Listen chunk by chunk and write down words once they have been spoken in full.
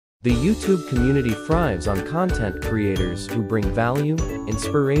The YouTube community thrives on content creators who bring value,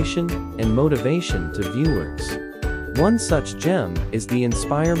 inspiration, and motivation to viewers. One such gem is the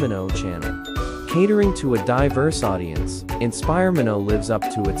InspireMeNow channel. Catering to a diverse audience, InspireMeNow lives up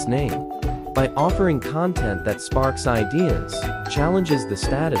to its name. By offering content that sparks ideas, challenges the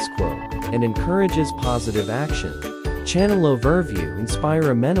status quo, and encourages positive action. Channel overview: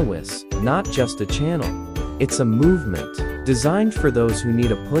 InspireMeNow is not just a channel. It's a movement, designed for those who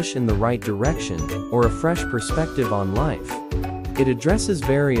need a push in the right direction or a fresh perspective on life. It addresses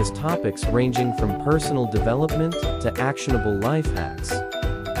various topics ranging from personal development to actionable life hacks.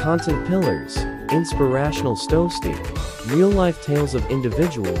 Content pillars: inspirational story, real-life tales of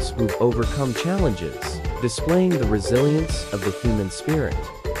individuals who've overcome challenges, displaying the resilience of the human spirit.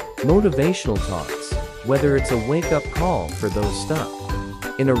 Motivational talks, whether it's a wake-up call for those stuck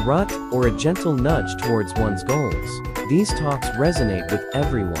in a rut or a gentle nudge towards one's goals, these talks resonate with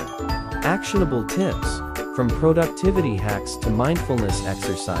everyone. Actionable tips, from productivity hacks to mindfulness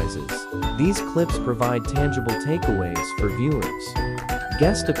exercises, these clips provide tangible takeaways for viewers.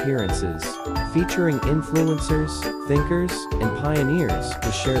 Guest appearances, featuring influencers, thinkers, and pioneers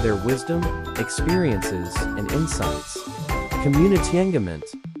who share their wisdom, experiences, and insights. Community engagement: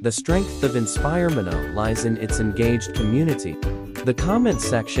 the strength of InspireMeNow lies in its engaged community. The comment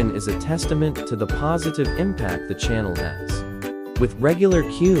section is a testament to the positive impact the channel has. With regular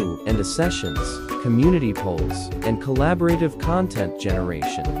Q&A sessions, community polls, and collaborative content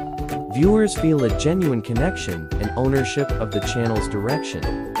generation, viewers feel a genuine connection and ownership of the channel's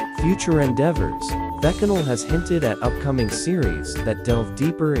direction. Future endeavors: Beckenel has hinted at upcoming series that delve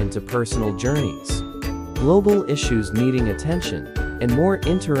deeper into personal journeys, global issues needing attention, and more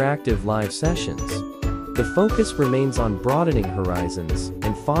interactive live sessions. The focus remains on broadening horizons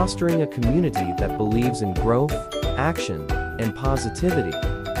and fostering a community that believes in growth, action, and positivity.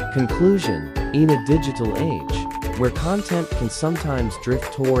 Conclusion: in a digital age, where content can sometimes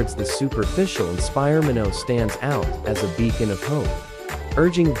drift towards the superficial, InspireMeNow stands out as a beacon of hope,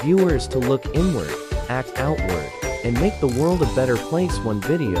 urging viewers to look inward, act outward, and make the world a better place one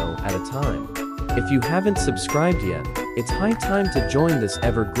video at a time. If you haven't subscribed yet, it's high time to join this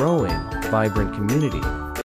ever-growing, vibrant community.